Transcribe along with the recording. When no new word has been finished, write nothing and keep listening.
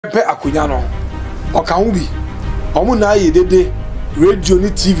pe akunya no oka hu bi omo na ayedede radio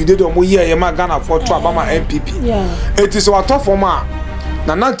ni TV dede omo ye ma Ghana for to abama NPP it is what of ma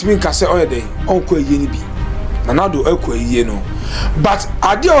na nantimi nka se oyede onko aye ni bi na nado akọ aye no but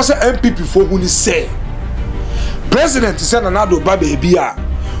ade o se NPP for hu ni say president say na nado ba be a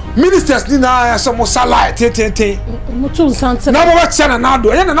ministers ni na so mo salary tete mutu nsante na mo wa cha na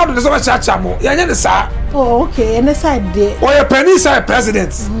nado ye na nado de so ba cha mo ye nye ne sa oh okay and side there o ye penny say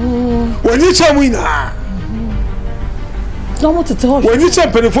president when you cha mu ina no mo tete ho when you cha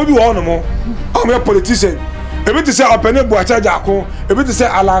penny fo bi wo no mo am a politician e be to say opene bu acha jako e be to say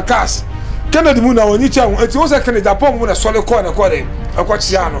alankas Kennedy mu na when you cha eti wo say Kennedy Japan mu na sole ko na ko de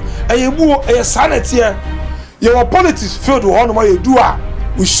akwachi ano eye buo eye sanity your politics field wo no mo ye do a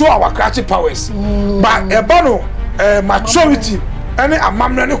we show our creative powers but ebano maturity any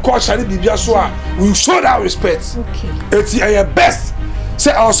amamna ne culture ni bibia so a we show that respect okay eti your best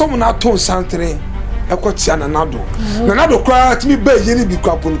say also na ton santre ekwachi na nado kwa timi be yeni bi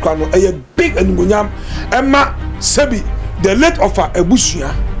kwa ponkwa no big animonyam ema sebi the late of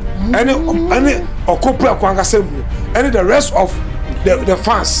ebusua any okopra kwa ngasemu any the rest of the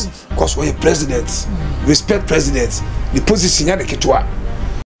fans because we president respect president the position ya de ketwa.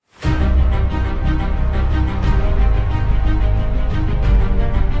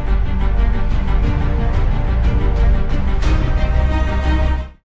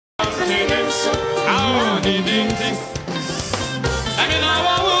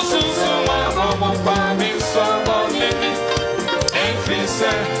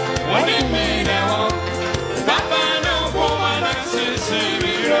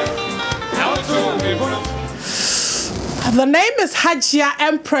 The name is Hajia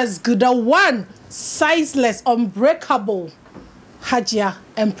Empress Gudawan, sizeless, unbreakable. Hajia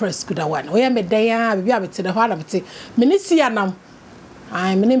Empress Gudawan. We are medaya, we are to the heart of it. Minisia nam.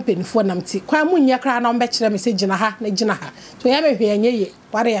 I'm an impin for namti. Quamunya crown on betcha message jinaha, nejinaha. To have here ye,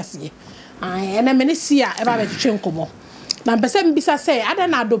 what I see. I am a minisia about chinkomo. Number 7 bisa say, I don't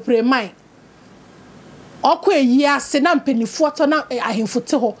know do pre mine. Okwe ya senam penny photo na I him for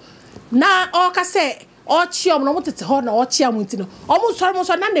toho. Na oka say. Or chiom no motete ho na o chia muntino omo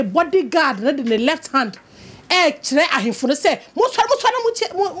so na ne bodyguard na the left hand kire ahemfo no say mo so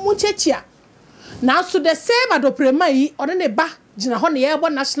na mo chechia na so the same adoprema yi o ne ba gina ho na ye bo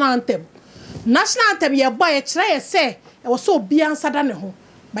national anthem ye bo ye kire ye say e wo so obi ansada ne ho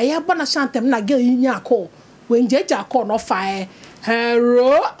ba ye bo national anthem na girl yi nya call when jeja call no fa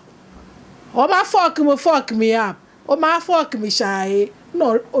hero o ma fuck me up o ma fuck me shy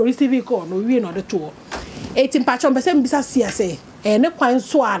no o receive call no we no the two 18 patron person bisa sia say ne kwan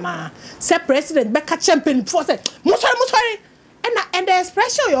so ana say president be ka champion for say mo sorry and the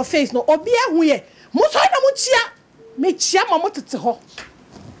expression on your face no obi ahu ye mo sorry na mo chia me chia mo tete ho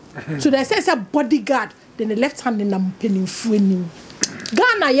so they say bodyguard then the left hand na penimfu anim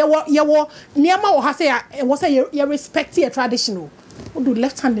Ghana ye wo niama wo ha say wo say you respect your traditional wo do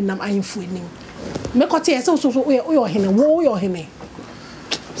left hand na ayinfu anim me ko te say so wo hene wo hene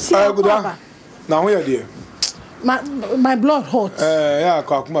see good now where there my blood hot. Yeah,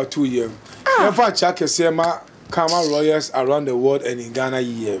 Kakuma 2 years. Never check a sema Kama royals around the world and in Ghana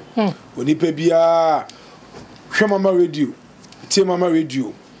year. When you pay Bia Mama Radio, T Mama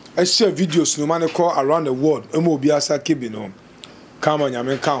Radio. I share videos no man call around the world. Emo Biasa Kibino. Kama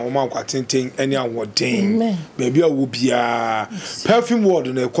Yamenka, Oma Quatinting, any award ding. Maybe I will be a perfume word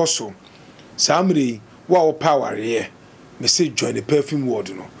in a coso. Somebody, wow, power here. Me say join the perfume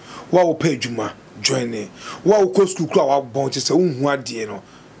word, no. Wow, pay Juma. Join it. What will school crowd born to say, no,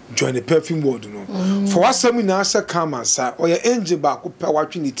 join the perfume word, no. For what some in answer come and say, or your angel back will power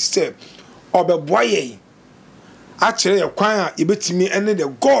to say, or the boy. Actually, a choir, you bet me any the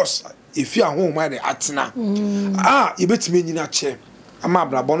ghost if you are home by the Atina. You bet me in a chair. A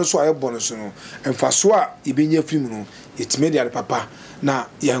mabla bonus or a bonus, no, and for swa, you be near funeral, it's made at papa. Now,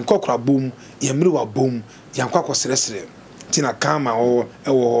 young cockra boom, your middle boom, young cockra celestial. Tina kama o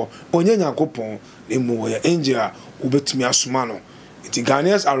onyenya kopon emu ya angel ubetumi asumano iti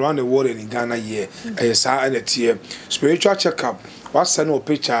Ghanaians around the world in Ghana year sa na tie spiritual checkup what's no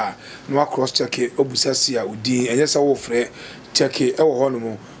picture no cross check obusasi a udi enyesa wo frɛ check e wo hono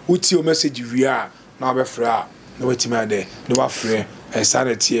mo uti o message wia na obefrɛ a na wetimi ade no wa frɛ sa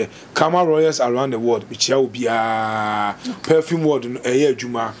na tie Kama royals around the world bichia obi a perfume world no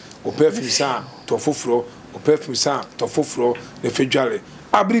adwuma o perfume sa to foforo o perfume sa to foforo the federal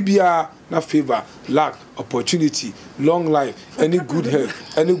abribia na favor luck opportunity long life any good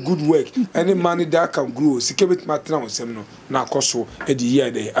health any good work any money that can grow sikebet matna onsem no na akoso e di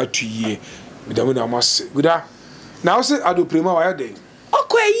year dey atu yie me da mas good now say Addo prema why dey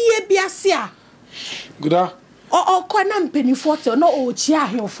okwa yie biase Guda okwa na mpenifo te no ochi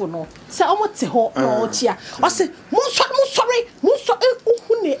ahemfo no se omote ho na ochi a o se mo sorry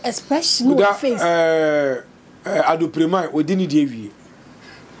hu ne expression no face Addo Premai odini die wie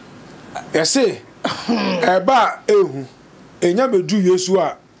yese eba ehu enya bedu Yesu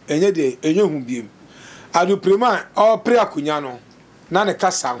a enye de enye hu biem Addo Premai o pre akunya no na ne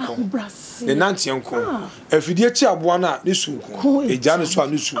kasa nko ne nantie nko afidie chi aboa na ne su nko eja ne so a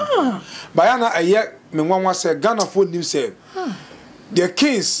ne su baya na eye menwanwa se Ghana for nim se the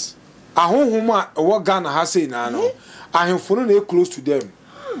kings ahonhom a wo Ghana ha sei na no ahemfo no na close to them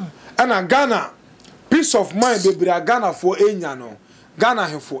and Ghana peace of mind be bra Ghana for enya no Ghana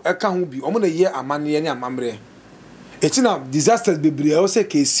ahemfo eka ho bi omo na ye amane ne amamre etina disasters be bra o se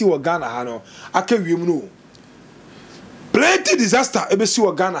ke si wo Ghana ha no aka wiem no plenty disaster ebe si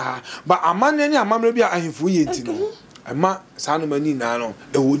wo Ghana ha but amane ne amamre bi ahemfo ye nti no ema sanu mani na no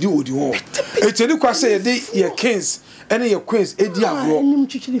ewodi ho eteni kwa se ye ye kings ene ye queens edi agro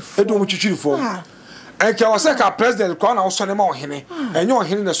edo mu chichiri fo enke wase ka president kwa na wosone ma ohene enye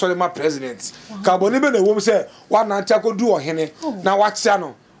ohene na sole ma president ka boni be na wom se wa na ntia ko du ohene na watia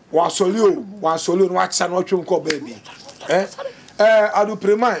no wa sole no watia no twem ko baby Addo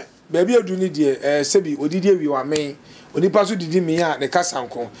Premai baby edu ni de sebi odidi ewi wa men onipa so didi mi a ne kasa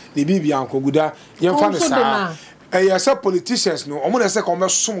nko ne bibi anko guda yemfa ne sa yes, politicians no omo na say ko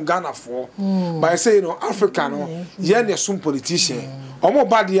sum Ghana for by say you know Africa no ye na sum politician omo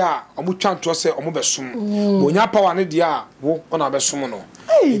ba dia omo twanto say omo be sum onya power ne dia wo ona be sum no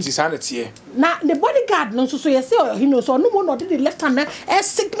it is sanity na the bodyguard no so yes he know so no mo no the left hand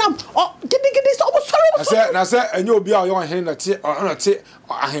signal oh gidi so sorry na say enye obi a yo hen na ti ona ti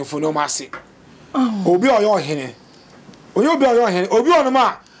ahemfo no ma se obi a yo hen onye obi a yo hen obi ono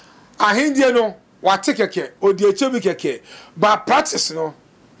ma ahendie no what take care or the HB but practice no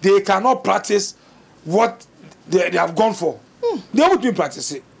they cannot practice what they have gone for. They won't be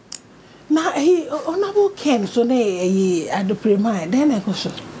practice it. Na honorable Ken so ne Addo Premai then I go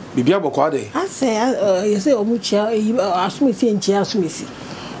so. Bibi abokwade. I say you say omuchia asumisi nchia asumisi.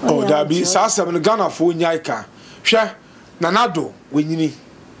 Oh that be sa seven Ghana for nyaika. Hwe Nanado wenyini.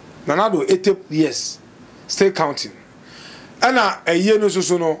 Nanado 8 years stay counting. Ana eye no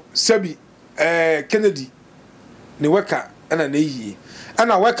so no sebi Kennedy ne weka na yi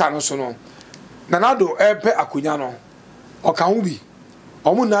na weka no so no Nanado epe akunya no oka hu bi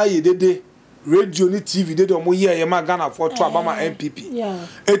omu na aye dede radio ni TV dede omu ye ma Ghana for to abama NPP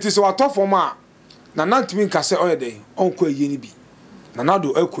it is what of ma na nantimi nka se oyede onko aye ni bi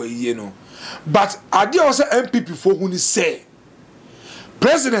Nanado ekọ aye no but ade o se NPP for hu ni say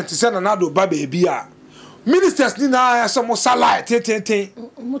president say Nanado ba bi a ministers ni na so mo salary ten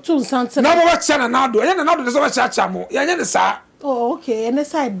mutu nsante na mo wacha Nanado ye Nanado de so wacha cha mo ye nye ne sa oh okay and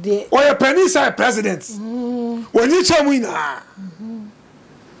side there o ye penny side president when you cha mo ina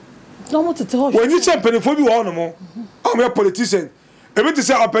no mo tete ho when you cha penny fo bi wo no mo o me politician e bi to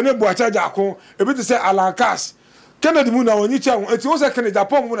say opene bu acha jako e bi to say alankas Kennedy mu na when you cha eti wo say Kennedy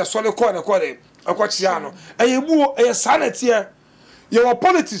Japan mu na sole ko na ko de akwachi no e ye bu e sanity your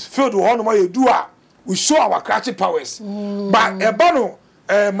politics field wo no mo ye do a we show our creative powers but ebano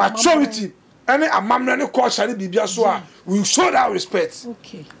maturity any amamna ne culture ne bibia so a we show that respect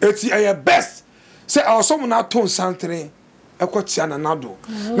okay eti best say also na ton santre ekotia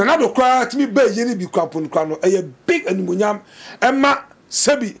Nanado kwa timi be yeni bi kwa pon kwa no big animunyam emma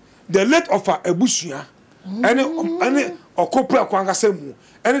sebi the late of abusua any okopra kwa ngasemu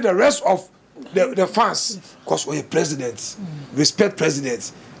any the rest of the fans cause we president respect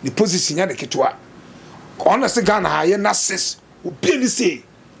president the position ya de ketwa honestly Ghana ha ye na sis obi ni say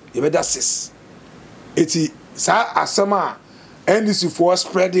ye be that sis eti sa asema NDC for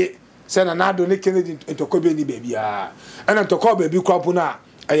spread it say Nanado ne Kennedy entokobe ni baby a and entokobe baby kwapo na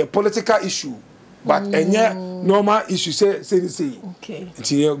a political issue but enye normal issue say okay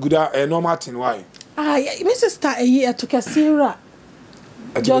eti good normal thing why my sister etokasira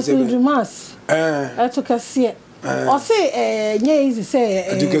just Dumas etokasira o say nye easy say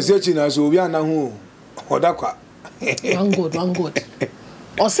etokasira chi na so obi anahu odakwa one good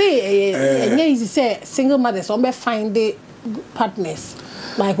or say nye easy say single mothers on be find the partners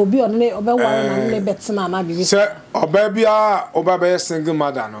like obi on ne obe one na betina na bi say oba bia oba be single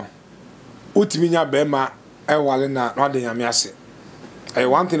mother no utimi nya be ma e wale na no de nyame ase I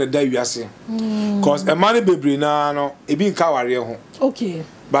want thing that we ase cause a man bebre na no e bi nka ware ho okay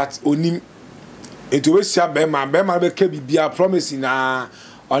but onim eto we sia be ma be ka bibia promise na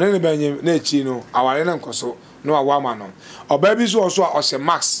one ne benye na echi no aware na nkoso no awama no oba bi so o se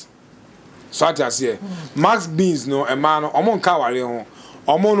max so at ase max beans no e man no omo nka ware ho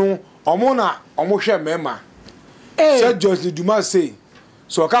omo na omo hwe mema say Joyce Duma say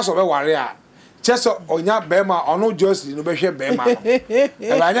so ka so be ware a cheso onya bema ono Joyce no be hwe bema no e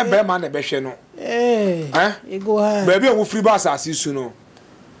ba nya bema na be hwe no e go ha ba bi o free bus asisu no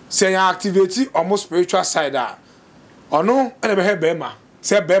say activate omo spiritual side a ono e be hwe bema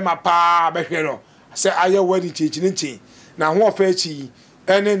say bema pa be hwe no say aye wadi chichi na ho ofa achi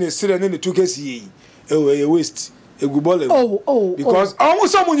ene ne sire ne tukesi yi e waste because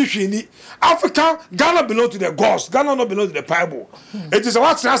almost someone you shini Africa Ghana belong to the gods Ghana not belong to the Bible it is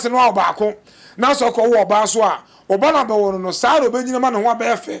what say no obako na so ko wo ba so a oba na be wono no sa ro be nyina ma no ho ba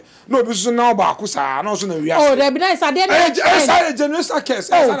efe na obi so na obako sa na so na wi there be nice ade na say generous case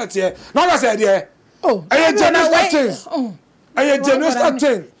na tie na ga say there generous things generous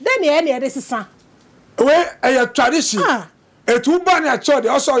thing then e sisa we tradition etu ba na chode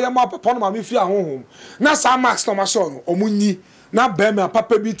oso ye ma papa no ma me fi ahohom na sa max no ma so no omunyi na ba me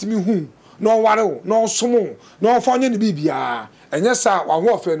papa bitimi hu no ware wo no somo no fonye ne bibia enye sa wa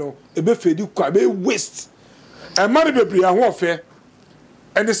ho ofe no ebe fedi kwa be waste e ma ne bebri aho ofe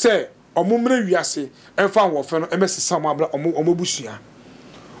ene se omumre wiase enfa ho ofe no emesesa mo abla omo busua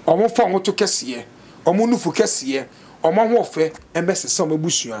omo fa omo to kese omo nufu kese omo ho ofe emesesa omo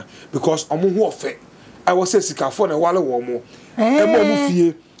busua because omo ho ofe I was say sikafo na wale wo mo emo mo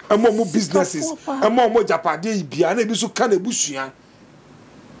fie emo mo businesses emo mo japade bia na bi so ka na busua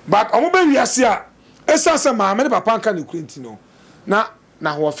but omo be wiase a esanse ma me papa nka ne kurenti no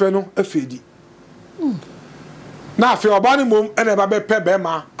na ho fe no afedi na afi oba ne mom ena ba be pe be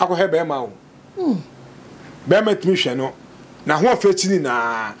ma akohe be ma o be ma timi hwe no na ho fe chini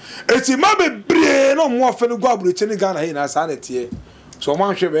na eti ma be bre no mo fe no go aburoche ni Ghana he na sa na tie so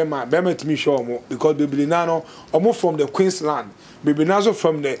man hwe be ma timi show omo because baby na no omo from the Queensland baby na so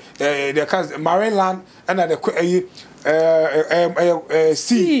from the marine land and the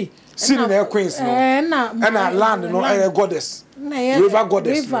sea na Queens no and land no goddess river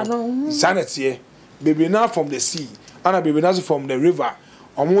goddess sanity baby na from the sea and baby na so from the river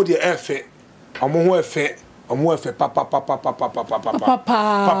omo the efe omo ho efe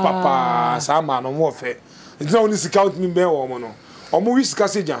papa sama no mo efe it's not only scout me be omo no omo wi sika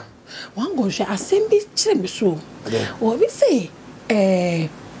seja wan go hwe asem bi kire me so o bi say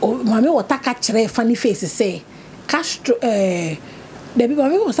mama wotaka kire funny face say Castro the bi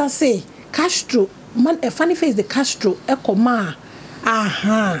mama wo say Castro man funny face the Castro e koma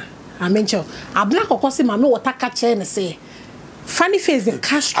aha amencho abla kokko say mama wotaka kire ne say funny face the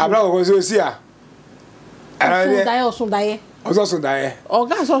Castro abla kokko say si a so daye oga so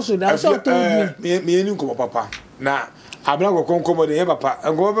daye so to me eni nko papa na abla kokko nkomo de papa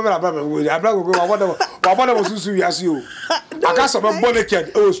nkomo be abla kokko wabada wo susu wiase o aka so be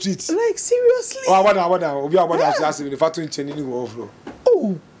naked oh street like seriously wabada obi abada so the fatu ncheni ni go flow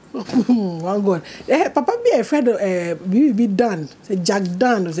oh God papa be a friend be done say Jack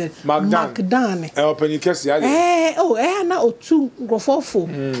Dan say Mark Dan open case ya na otu grofofo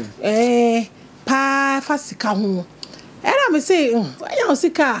pa fasika ho era me say ya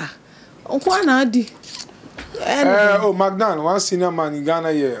sika onko na adi Magdan, one senior man in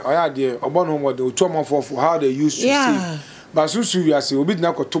Ghana here. I had there. About home what the 2 months for how they used to see. But so we are say we did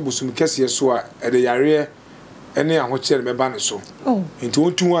not go to busum kesi so at the yare any and what chair me ban so. Oh.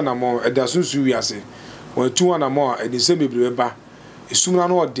 Into 2 1 more at the so we are say. When 2 1 more at the same be ba. It's soon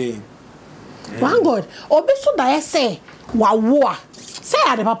no day. One God. Obi so da say wa say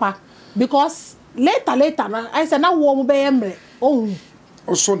ade papa because later I say na wo mo be emre. Oh.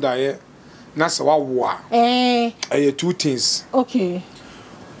 O so da na se wa wo a 2 things okay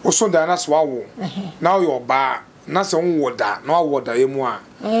also da na se wa wo now your ba na se wo da na wo da yemu a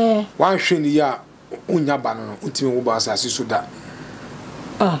wan hwe ni ya unya ba no utimi wo ba asase so da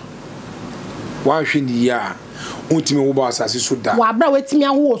wan hwe ni ya utimi wo ba asase so da wa bra wetimi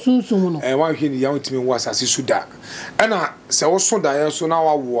awo sunsun no wan hwe ni ya utimi wo asase so da na se wo so da ya so na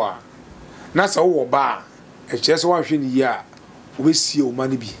wa wo a na se wo ba e che se wan hwe ni ya obesie o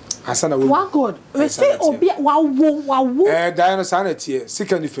mani bi asana we God we say obi wawo Diana sanity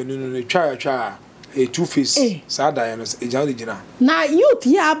second if no twa a two face sa Diana e jani gina na youth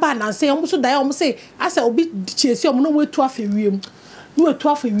ya ba na say omo so die omo say asa obi chese omo no wetu afewiem no wetu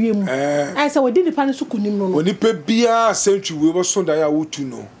afewiem I say we di nipa ne so kunim no oni pe bia century we bo so die a wotu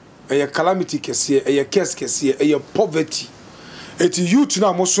no e calamity kese e curse kese e poverty eti youth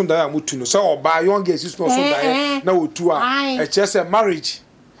na mo so die a wotu no say oba young girls is no so die na wotu a e chese marriage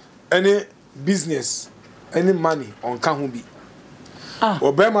any business any money on kan ho bi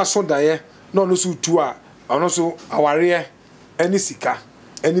obema so daye no no so tu a ono so aware any sika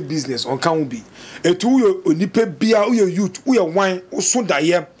any business on can be etu uyo onipa bia uyo youth uyo wan uso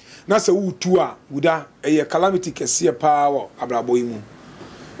daye na se wutu a wuda eye calamity kese pa wo abrabo yi mu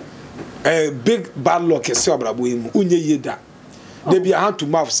big bad luck kese abrabo yi mu unye yeda de bia hand to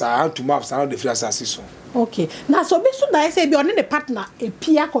mouth sa na de free assassin so. Okay, now so be so that say be on the partner a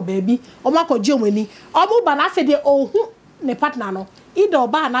pia ko baby o ma ko je omani o mo ba na fe de ohun ne partner no ida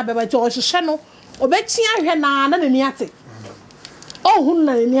oba na be ba ti o hye no obechi ahwe na ni ate ohun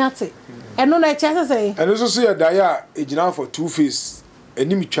na ni ate eno na eche say eno so ya daye a ejina for two face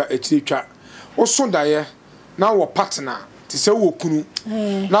enim twa echiri twa o so daye na wo partner ti se wo kunu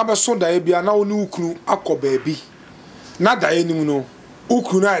na be so daye bia na wo ni ukunu akọ na daye nim no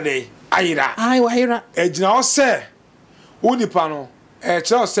ukunu na dey ayira ayira ejina o se unipa no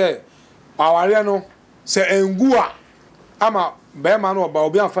che o se aware no se engu a ama be ma no oba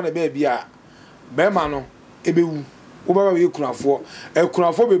obi amfa na be bia be ma no ebewu wo ba we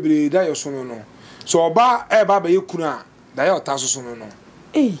kunafo bebre da yo so no so oba e ba be yekunu a da ye ota so no na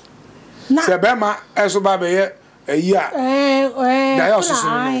se be ma e so ba be ye eyi a da ye so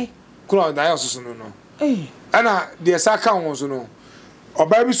no kuna da ye so no ana de saka won so no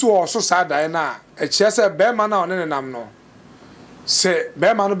oba bi so o so sa da ye na e che se be ma na one nam no se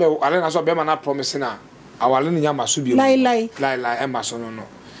be ma no be ale na so be ma na promise na awale ni nyama so bi lai e ma so no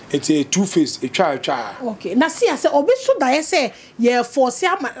it's a two face a child. Okay, na see say obi so da ye say ye force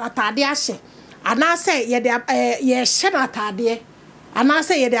atade ahye ana say ye de ye hye na atade ana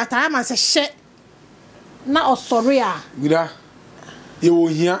say ye de atade ma say hye na osori a gida ye wo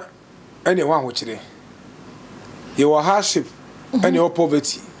hia ene wa ho kire ye wo hardship ene wo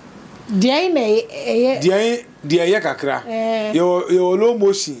poverty dia na ye kakra ye wo low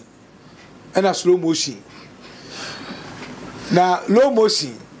motion ena slow motion na low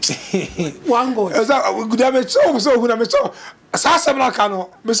motion one go is that good am so good am so asasem na ka no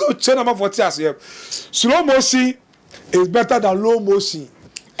me so che na ma 40 asem slow motion is better than low motion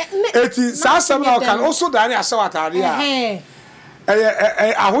eti asasem na ka no so da ni asaw atare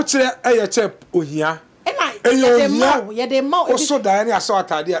a ahokyere eye che ohia ye de ma so da ni asaw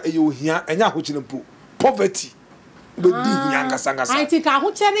atare a eye ohia enya ahokyere mpo poverty be di nyanga sanga I think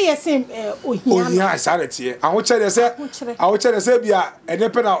ahokyere ye sim ohia asarete ahokyere se bia ene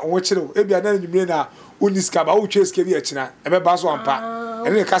pe na ahokyere e bia na nyumre na uniska ba wo tweske bi akina e be ba so ampa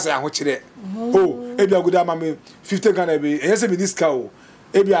ene ka se ahokyere e bia guda ma me 50 Ghana be ene se minister o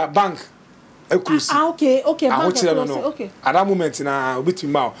e bia bank ekusi okay bank okay at that moment na obiti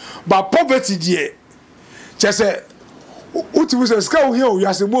ma but poverty die chese uti wo se ska wo hia o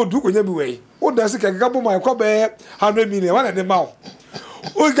yase mo du konya bi we o da se keka bo ma ko be 100 million wana de ma o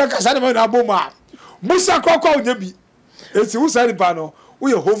ka kasa de ma na bo ma musa kwa onya bi eti wo sari pa no wo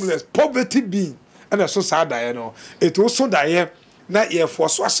ye homeless poverty being and so sad da no eti wo so da ye na ye fo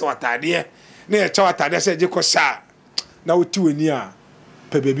so ase watade na ye cha watade se je ko sha na wo ti wani a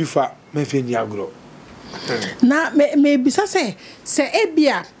pe bebi fa me fe ni agro na me bisa se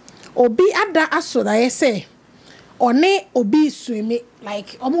ebia obi ada aso da ye se one obi swimi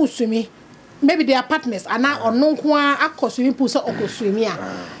like omo swimi maybe their partners and now ono nko akoswimi pu so okoswimi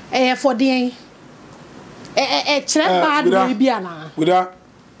a for den chere bad we bia na guda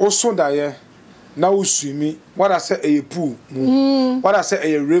oso da ye na oswimi what I say a pool mu what I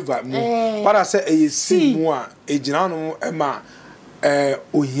say a river mu what I say a sea mu a ejina no e ma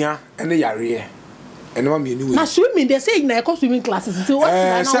ohia ene yare ene ma me ni we na swimming they say na swimming classes so what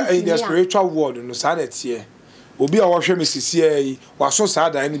na in the spiritual world no sa na tie obi a wo hwe mesisi yi waso sa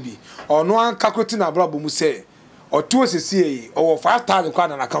dan ni bi ono an kakoti na brabo mu se oto sisi yi owo 5,000 kwa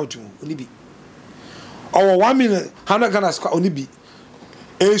na account mu oni bi owo 1 million 100 Ghana kwa oni bi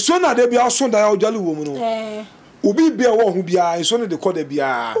so na de bia so da ya ojali wo mu no obi bia wo hu bia so ne de ko da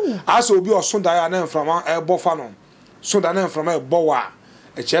bia aso obi o so da ya na mframa e bofa no so da na mframa e bowa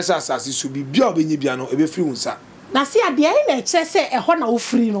e chesa asasi so bi bia obenye bia no e be free unsa na se ade ai na chese e ho na wo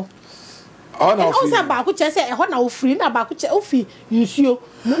free no na wo free ba ku chese e ho na wo free na ba ku che ofi nsuo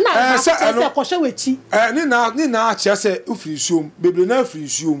na ba chese ko hwe wechi ni na chese ofi nsuo bebre na free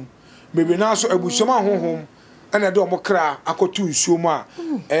nsuo bebre na so abushoma honhom ana de omokra akotu nsuo mu a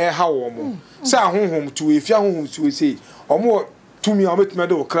ha wo mo se ahonhom tu efia honhom tu we sei omo tumi a ometuma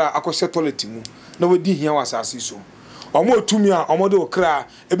de okra akose toilet mu na wodi hia wasase so omo tumi a omo de okra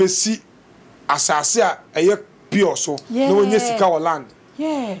ebesi asase a eye pure so na wonye sika wo land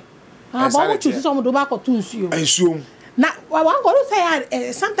ba tu so mo do ba ko tu nsuo na wa go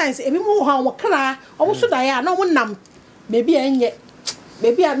say sometimes ebi mo ha wo kra omo so da ya na omo nam maybe enye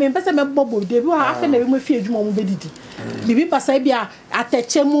baby I mean pese me bobo de bi wa afa na be mo fi adwuma mo bedidi bibi pasa bia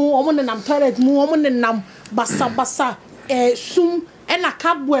ateche mu omo ne nam toilet mu omo ne nam basa sum and a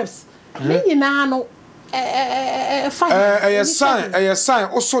cobwebs me no sign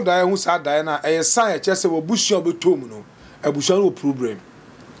also die who said Diana a sign just a bushy betom no a bushy problem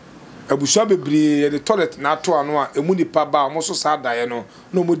a bushy be the toilet not to anwa a muni paba almost sad Diana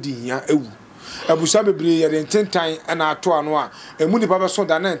no more dia a bushy be at 10 time and I to anwa a muni papa so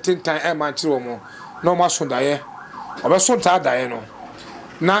than 10 time a man chiromo no more so die or so tired Diana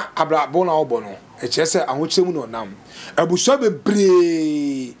na abra bona obono e chese ahochemu no nam a bushy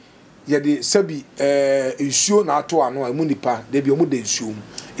be yede sabi nsuo na ato ano emu nipa de bi omu de nsuo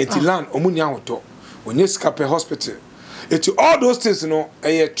enti land omu ni ahoto onye scape hospital enti all those things no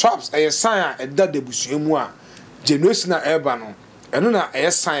traps sign that de busuemu a generation na eba no eno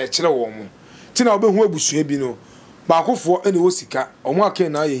na sign kire wo mu ti na obehu abusua bi no baakofo ene wo sika omu aka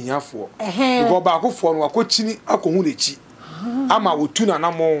na yehiafo because baakofo no akochini akohu lechi ama wotu na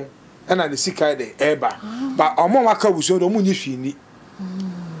namo ena de sika de eba ba omu aka abusua do mu nyi hwini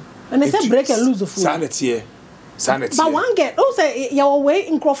and they say break and lose the food. Sanity. But one get also your way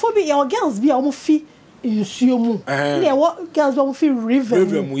in Crawford, your girls be almost fee in Sumu. Yeah, what girls don't feel river.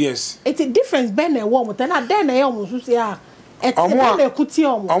 Yes. It's a difference ben a woman, and I then I almost say, ah, it's a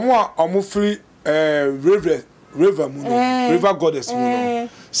cutium. I'm free river goddess.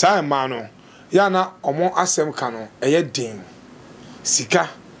 Say, mano. Yana, omo asem kano, a yet ding. Sika,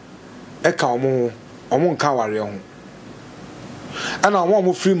 eka omo kawari. And I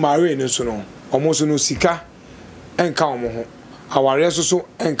want free marine so no almost no sika enka omo ho aware so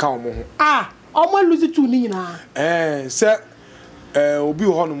enka omo ho omo lose to ni na say obi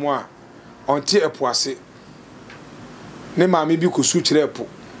ho no mo a onte epo ase ne ma me bi ko su kire epo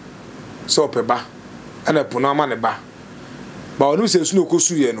so opeba ana epo no ama ne ba onu se su no ko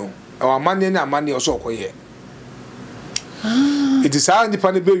su ye no e wa mane ni amane so okoye it is how nipa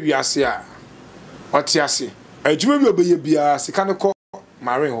ne be wi ase a ote ase ejuma bi obeye bia sika ne ko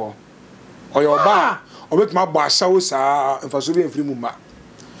mare ho oyo ba obetuma gba asawo saa enfaso bi enfiri mu ma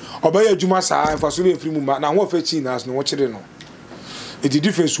obeye ejuma saa enfaso bi enfiri mu ma na ho fa chi na no wo kire no it is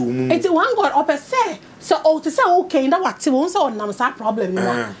difference wo mu it one god op say so o to say okay na what won say onam sa problem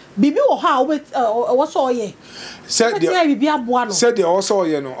no bibi wo ha wo so oye said the bibi aboa no said the also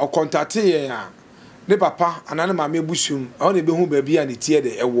oye no o contact ye a ne papa anane ma me busum o na be hu ba bia ne tie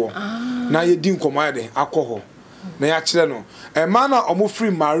de ewo na ye di nkomo de akọ na ya kire no ma na omo free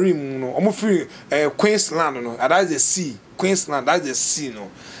marine no omo free Queensland no that is the sea Queensland that is the sea no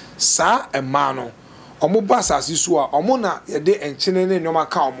sa ma no omo ba asase so a omo na ye de enchene ne nyoma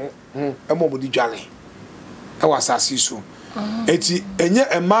ka omo mo di dwale e wa asase so eti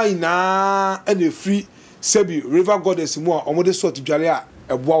enye ma ina ene free sebi river goddess mu a omo de sort dwale a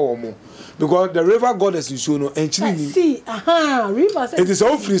eboa wo mo because the river goddess is so no enchene ni see river it is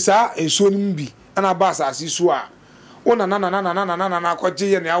all free sa enso ni bi ana ba asase so a ona na kwaje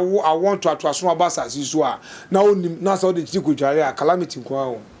ye na I want to atwaso aba asase so a na onim na so de chiko dware a calamity nko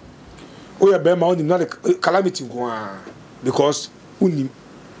a o ye be ma onim na calamity nko a because onim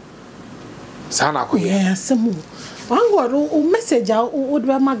sana ko ye asemu wangoro o message a o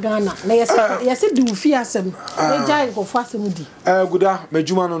de ma Ghana na yesi di ufi asem e jai ko fa asem di guda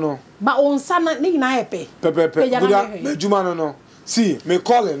majuma no ba on sana ni na epe pepe guda majuma no see me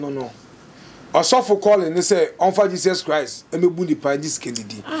calling no Osofo calling they say on for Jesus Christ e mebu ni pa Jesus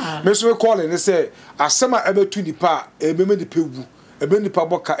Kennedy me so calling they say asema e betu ni pa e me di pewu e be ni pa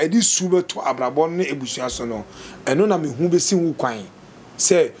boka e di su beto abrabo ne ebusua so no eno na me hu be si hu kwan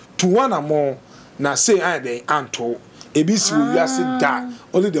say to one among na say I dey anto e bi si we say that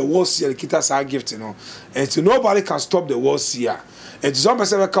only the world see kita sa gift no and so nobody can stop the world see and some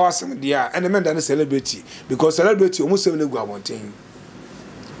person ka wasem dia and the men that celebrity because celebrity almost seven go abonten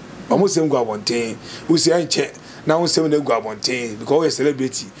almost same go abonten we say enche na we say we go abonten because we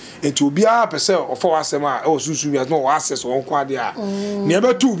celebrity and to be a person of for asem a o susu we no access on kwa dia na e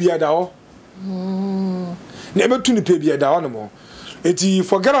betu bia da ho na e betu ni pe bia da ho no mo eti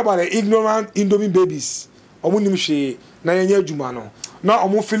forget about the ignorant Indomie babies omo nim hwe na yenya adwuma no na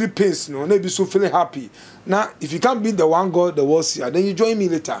omo Philippines no na be so feeling happy now if you can't be the one God the world see then you join me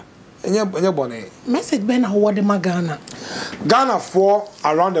later enye bone message ben na wo de Ghana for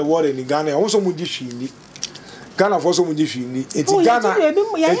around the world in Ghana also mu di hwini Ghana for so mu di hwini eti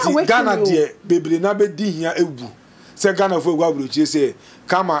Ghana de bebre na be di hia ewu se Ghana for egu abrochi se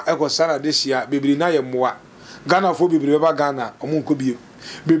kama ekosara de hia bebre na ye moa Ghana for bebre ba Ghana omo nko bi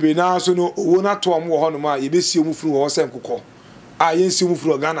bebre na so no owo na to omo ho no ma ye be si omu furu wo se nkokọ a ye si omu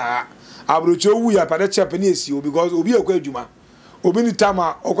furu Ghana ha abrochi owu ya pade chepe na esi o because obi ekọ adwuma obi ni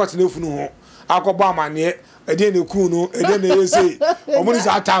tama okwatena funu ho akọba amane ede ne ku no ede ne say omo ni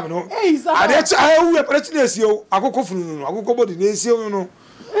sa time no ade we operate na esio akoko funu no akoko body na esio no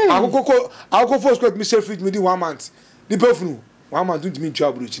akoko for square me share fridge me di 1 month ni pefunu 1 month ntimi ntwa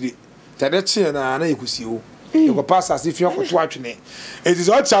abrochire tade che na ekusio you go pass as if you go to atwene it is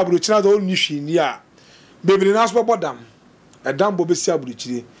all abrochire do ni hwini a bebre na so bodam edam bo besi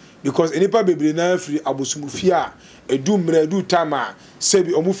abrochire because enipa bebre na free abosumufi a edumre edu time a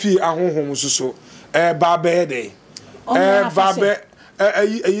sebi omufi ahonhom soso ba be de ba be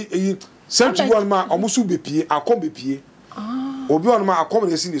ayi sentual ma omusu bepie akom bepie obi on ma akom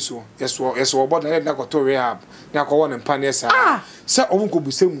na esi so yeso obo na na koto rehab na akọ won mpa na esa se omunko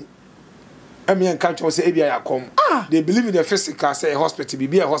busemu emian country say ebia yakom they believe in the physical say hospital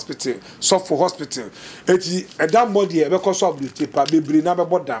be a hospital so for hospital eti edam body e be ko so ability pa bebre na be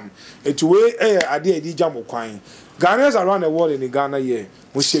bodam eti we ade edi jam kwan Ghanaians around the world in Ghana here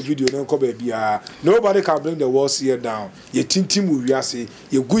we share video na ko ba bia nobody can bring the walls here down ye tintim we ase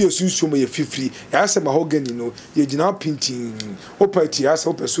ye gu ye sunsumo ye fifiri ya se mahogany no ye gina painting opati ya se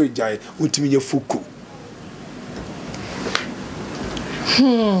opeso ejai utimi ye fuku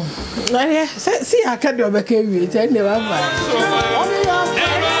See, I can't do a back. I never mind.